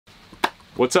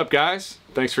What's up, guys?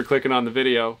 Thanks for clicking on the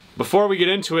video. Before we get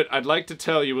into it, I'd like to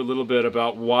tell you a little bit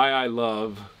about why I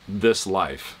love this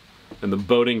life and the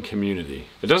boating community.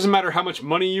 It doesn't matter how much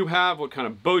money you have, what kind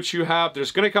of boats you have,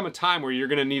 there's gonna come a time where you're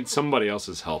gonna need somebody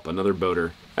else's help, another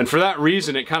boater. And for that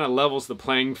reason, it kind of levels the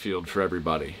playing field for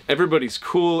everybody. Everybody's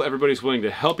cool, everybody's willing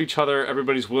to help each other,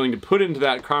 everybody's willing to put into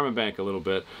that karma bank a little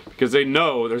bit because they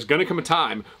know there's gonna come a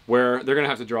time where they're gonna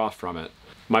have to draw from it.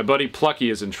 My buddy Plucky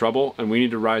is in trouble and we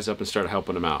need to rise up and start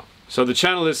helping him out. So the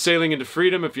channel is Sailing into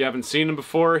Freedom. If you haven't seen him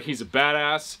before, he's a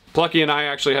badass. Plucky and I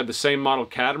actually had the same model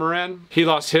catamaran. He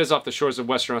lost his off the shores of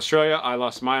Western Australia. I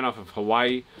lost mine off of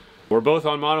Hawaii. We're both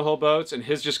on monohull boats and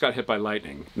his just got hit by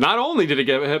lightning. Not only did he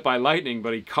get hit by lightning,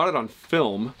 but he caught it on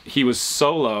film. He was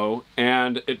solo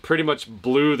and it pretty much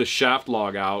blew the shaft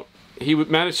log out. He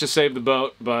managed to save the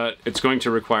boat, but it's going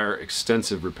to require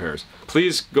extensive repairs.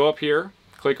 Please go up here,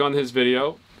 click on his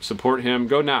video, support him.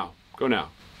 Go now, go now.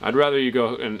 I'd rather you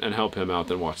go and help him out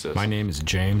than watch this. My name is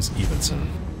James Evenson.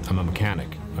 I'm a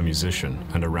mechanic, a musician,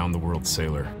 and a round-the-world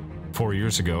sailor. 4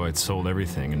 years ago, I'd sold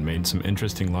everything and made some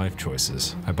interesting life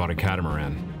choices. I bought a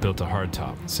catamaran, built a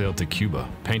hardtop, sailed to Cuba,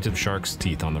 painted shark's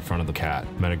teeth on the front of the cat,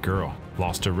 met a girl,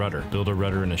 lost a rudder, built a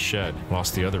rudder in a shed,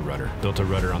 lost the other rudder, built a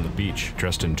rudder on the beach,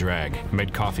 dressed in drag,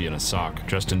 made coffee in a sock,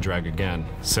 dressed in drag again,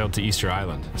 sailed to Easter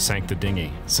Island, sank the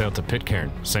dinghy, sailed to Pitcairn,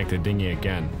 sank the dinghy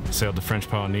again, sailed to French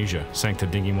Polynesia, sank the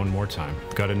dinghy one more time,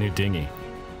 got a new dinghy.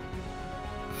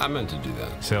 I meant to do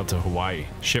that. Sailed to Hawaii,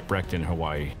 shipwrecked in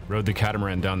Hawaii, rode the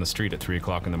catamaran down the street at 3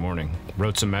 o'clock in the morning,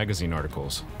 wrote some magazine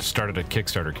articles, started a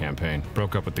Kickstarter campaign,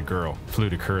 broke up with the girl, flew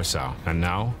to Curacao, and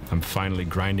now I'm finally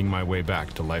grinding my way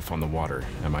back to life on the water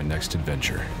and my next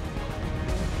adventure.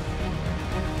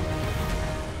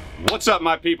 What's up,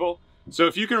 my people? So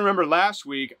if you can remember last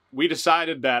week, we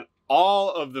decided that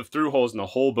all of the through holes in the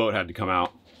whole boat had to come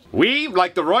out. We?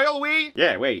 Like the royal we?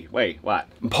 Yeah, wait, what?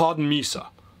 Pardon me, sir.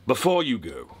 Before you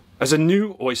go, as a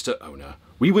new oyster owner,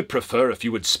 we would prefer if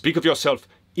you would speak of yourself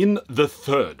in the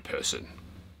third person.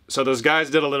 So those guys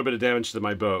did a little bit of damage to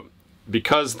my boat.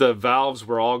 Because the valves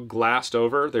were all glassed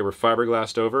over, they were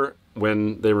fiberglassed over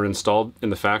when they were installed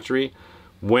in the factory,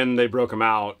 when they broke them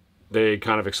out, they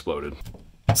kind of exploded.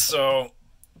 So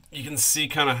you can see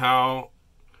kind of how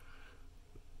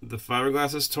the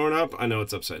fiberglass is torn up. I know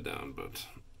it's upside down, but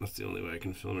that's the only way I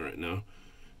can film it right now.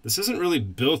 This isn't really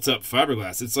built up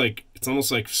fiberglass. It's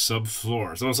almost like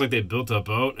subfloor. It's almost like they built a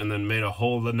boat and then made a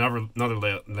whole another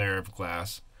layer of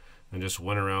glass and just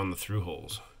went around the through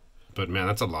holes. But man,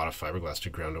 that's a lot of fiberglass to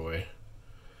ground away.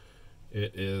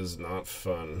 It is not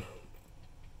fun.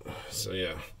 So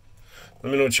yeah,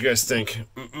 let me know what you guys think.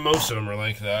 Most of them are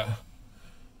like that.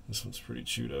 This one's pretty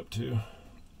chewed up too.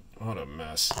 What a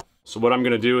mess. So what I'm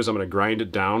gonna do is I'm gonna grind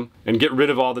it down and get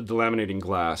rid of all the delaminating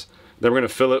glass. Then we're gonna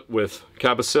fill it with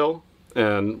Cabosil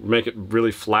and make it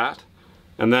really flat.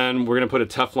 And then we're gonna put a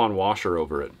Teflon washer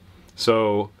over it.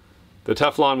 So the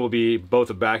Teflon will be both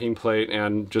a backing plate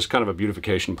and just kind of a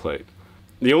beautification plate.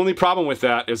 The only problem with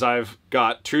that is I've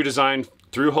got True Design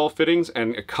through hole fittings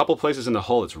and a couple places in the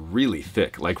hull it's really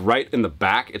thick. Like right in the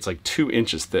back, it's like 2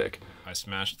 inches thick. I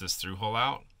smashed this through hole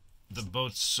out. The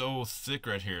boat's so thick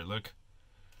right here, look.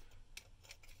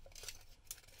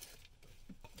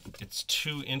 It's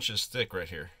 2 inches thick right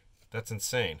here. That's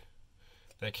insane.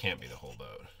 That can't be the whole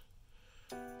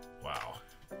boat. Wow.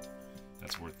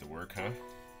 That's worth the work, huh?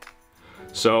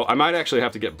 So I might actually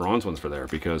have to get bronze ones for there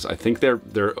because I think they're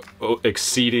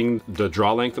exceeding the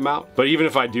draw length amount. But even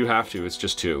if I do have to, it's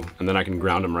just 2, and then I can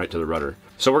ground them right to the rudder.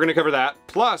 So we're gonna cover that,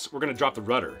 plus we're gonna drop the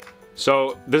rudder.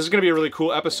 So this is gonna be a really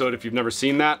cool episode if you've never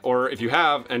seen that, or if you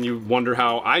have and you wonder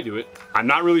how I do it. I'm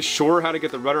not really sure how to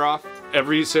get the rudder off.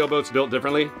 Every sailboat's built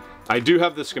differently. I do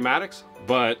have the schematics,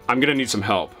 but I'm gonna need some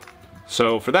help.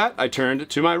 So for that, I turned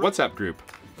to my WhatsApp group.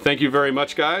 Thank you very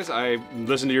much, guys. I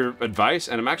listened to your advice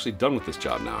and I'm actually done with this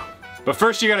job now. But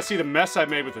first you gotta see the mess I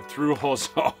made with the through holes.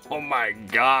 Oh my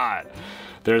God.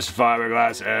 There's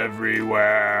fiberglass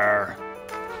everywhere.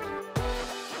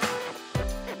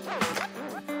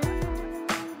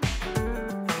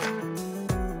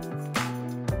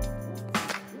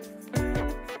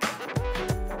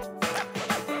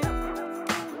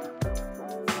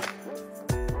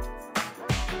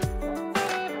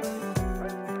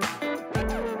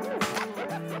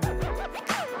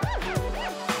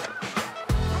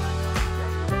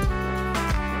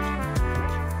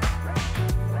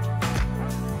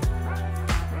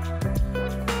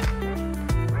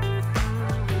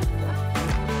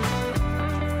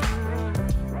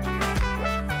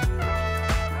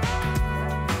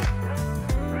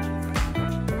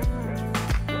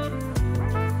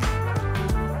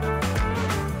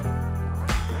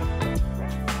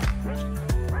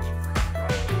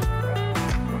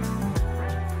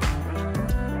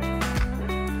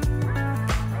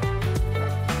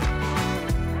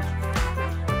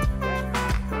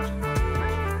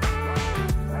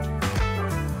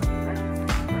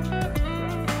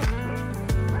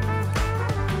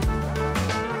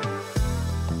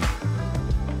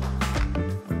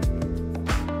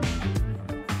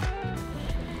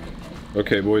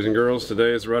 Okay, boys and girls,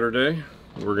 today is rudder day.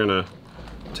 We're gonna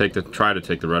try to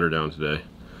take the rudder down today.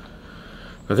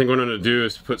 I think what I'm gonna do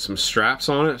is put some straps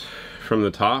on it from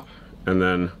the top and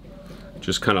then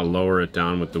just kind of lower it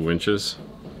down with the winches.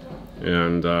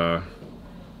 And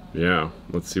yeah,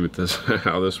 let's see what this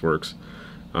how this works.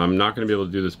 I'm not gonna be able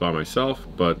to do this by myself,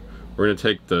 but we're gonna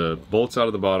take the bolts out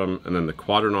of the bottom and then the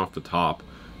quadrant off the top,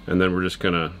 and then we're just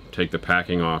gonna take the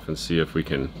packing off and see if we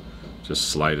can just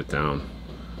slide it down.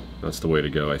 That's the way to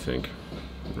go, I think.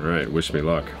 All right, wish me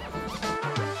luck.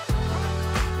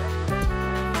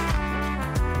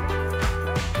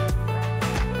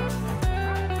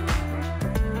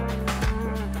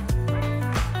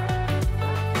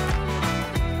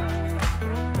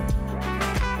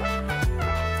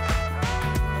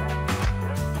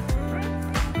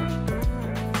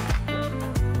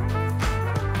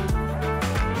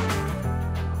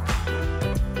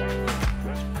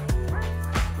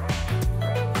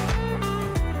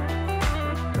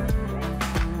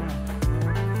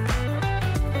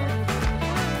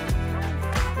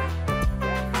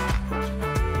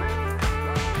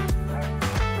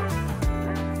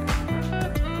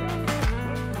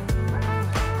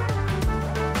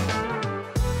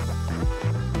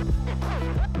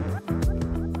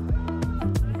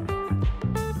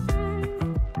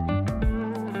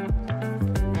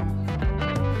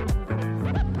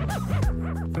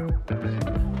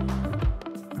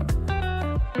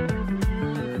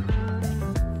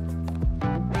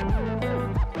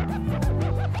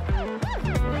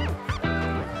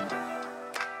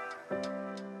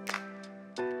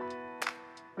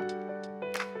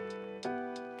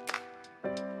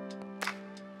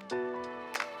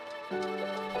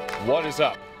 What is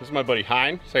up? This is my buddy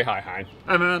Hein. Say hi, Hein.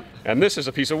 Hi, man. And this is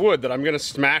a piece of wood that I'm gonna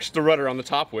smash the rudder on the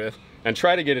top with and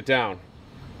try to get it down.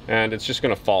 And it's just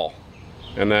gonna fall.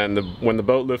 And then when the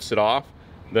boat lifts it off,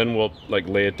 then we'll like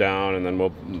lay it down and then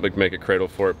we'll like make a cradle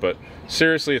for it. But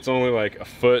seriously, it's only like a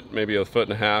foot, maybe a foot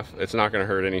and a half. It's not gonna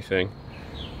hurt anything.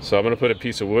 So I'm gonna put a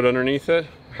piece of wood underneath it.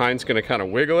 Hein's gonna kind of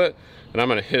wiggle it and I'm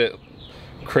gonna hit it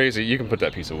crazy. You can put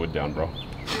that piece of wood down, bro.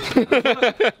 I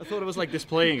thought it was like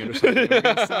displaying it or something. We're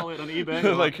gonna sell it on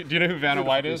eBay. Like, do you know who Vanna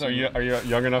White is? Are you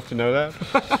young enough to know that?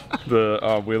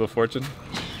 The Wheel of Fortune?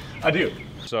 I do.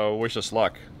 So wish us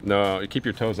luck. No, keep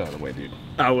your toes out of the way, dude.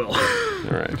 I will.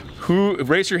 All right.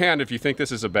 Raise your hand if you think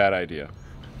this is a bad idea.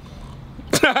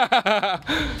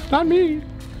 Not me.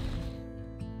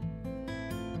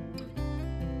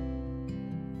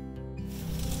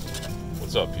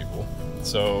 What's up, people?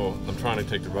 So I'm trying to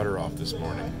take the rudder off this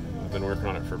morning. I've been working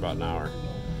on it for about an hour.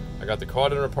 I got the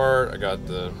quadrant apart, I got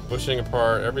the bushing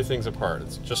apart, everything's apart.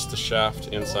 It's just the shaft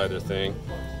inside the thing.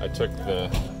 I took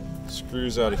the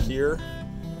screws out of here.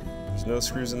 There's no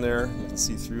screws in there, you can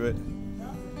see through it.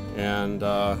 And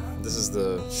this is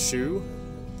the shoe.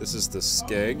 This is the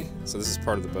skeg, so this is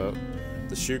part of the boat.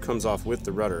 The shoe comes off with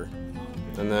the rudder.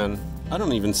 And then, I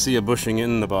don't even see a bushing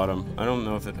in the bottom. I don't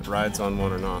know if it rides on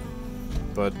one or not.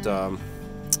 But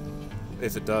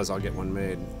if it does, I'll get one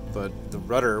made. But the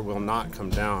rudder will not come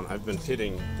down. I've been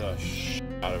hitting the shit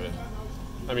out of it.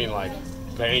 I mean, like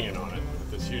banging on it with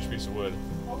this huge piece of wood.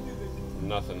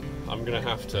 Nothing. I'm gonna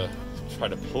have to try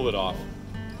to pull it off,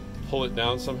 pull it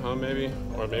down somehow maybe,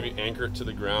 or maybe anchor it to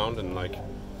the ground and like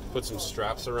put some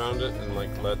straps around it and like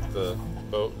let the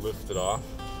boat lift it off.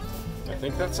 I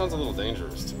think that sounds a little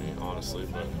dangerous to me, honestly,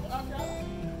 but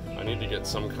I need to get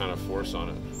some kind of force on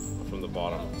it from the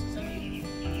bottom.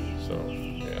 So,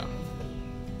 yeah.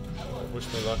 Wish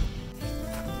me luck.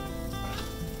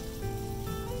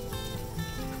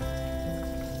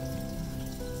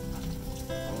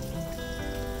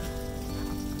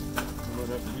 I'm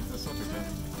gonna have to beat this up again.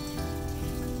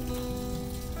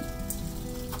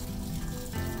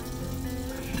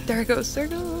 There it goes, there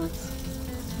it goes.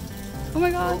 Oh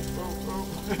my god.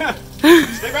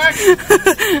 Stay back!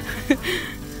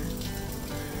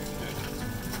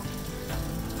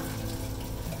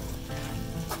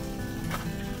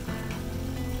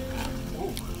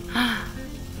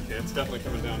 It's definitely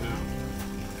coming down now.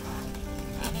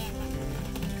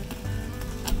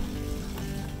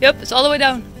 Yep, it's all the way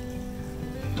down.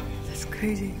 That's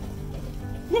crazy.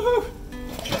 Woohoo!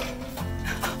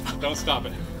 Don't stop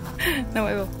it. No,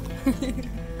 I will.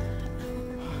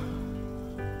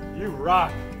 You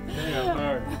rock. Damn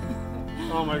hard.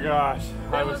 Oh my gosh.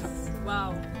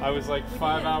 Wow. I was like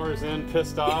 5 hours in,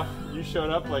 pissed off. You showed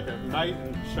up like a knight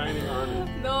in shining armor.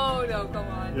 No, come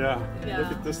on. Yeah. Yeah.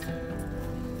 Look at this.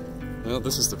 Well,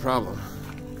 this is the problem.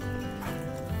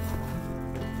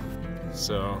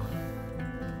 So,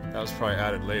 that was probably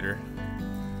added later.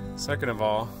 Second of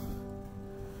all,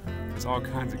 there's all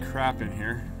kinds of crap in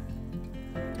here.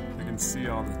 Look can see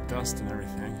all the dust and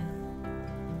everything.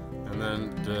 And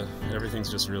then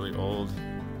everything's just really old.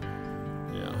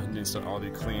 Yeah, it needs to all be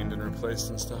cleaned and replaced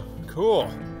and stuff. Cool.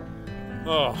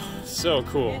 Oh, so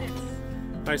cool.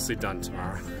 Nicely done,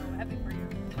 Tamara.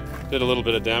 Did a little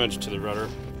bit of damage to the rudder,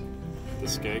 the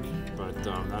skeg, but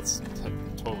that's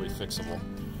totally fixable.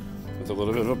 With a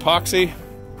little bit of epoxy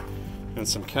and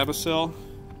some Cabosil.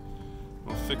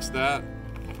 I'll fix that,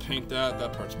 I'll paint that.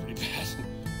 That part's pretty bad.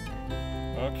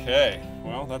 Okay,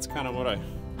 well, that's kind of what I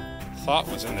thought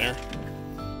was in there.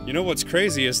 You know what's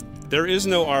crazy is there is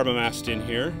no Arbamast in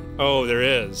here. Oh, there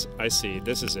is. I see.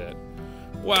 This is it.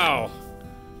 Wow.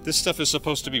 This stuff is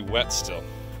supposed to be wet still.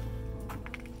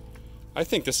 I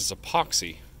think this is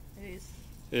epoxy. It is.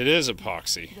 It is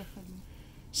epoxy. Definitely.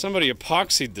 Somebody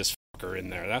epoxied this fucker in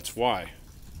there. That's why.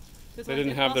 They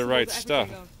didn't have the right stuff.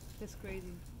 That's crazy.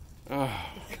 Oh.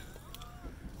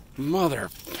 Mother.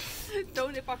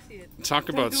 Don't epoxy it. Talk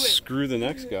about screw the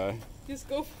next guy. Just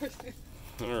go for it.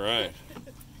 All right.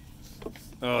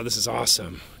 Oh, this is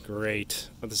awesome. Great.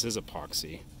 Oh, this is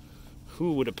epoxy.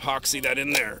 Who would epoxy that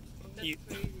in there? That's You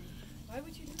crazy. Why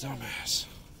would you do dumbass.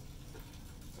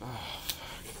 Oh,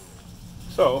 fuck.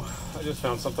 So, I just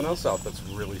found something else out that's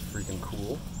really freaking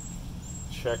cool.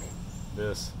 Check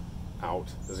this out.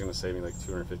 This is going to save me like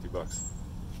 250 bucks.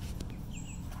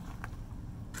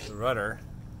 The rudder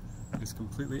is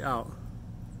completely out.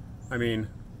 I mean,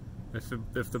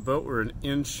 if the boat were an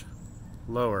inch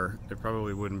lower, it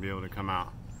probably wouldn't be able to come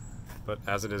out. But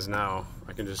as it is now,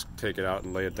 I can just take it out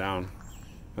and lay it down.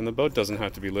 And the boat doesn't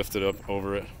have to be lifted up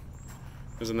over it.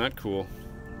 Isn't that cool?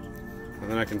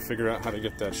 And then I can figure out how to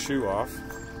get that shoe off.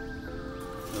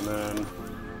 And then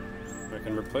I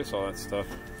can replace all that stuff.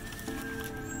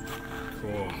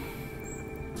 Cool.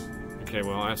 Okay,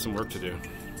 well, I have some work to do.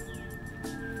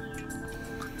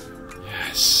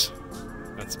 Yes.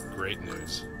 That's great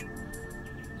news.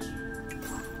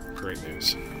 Great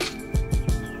news.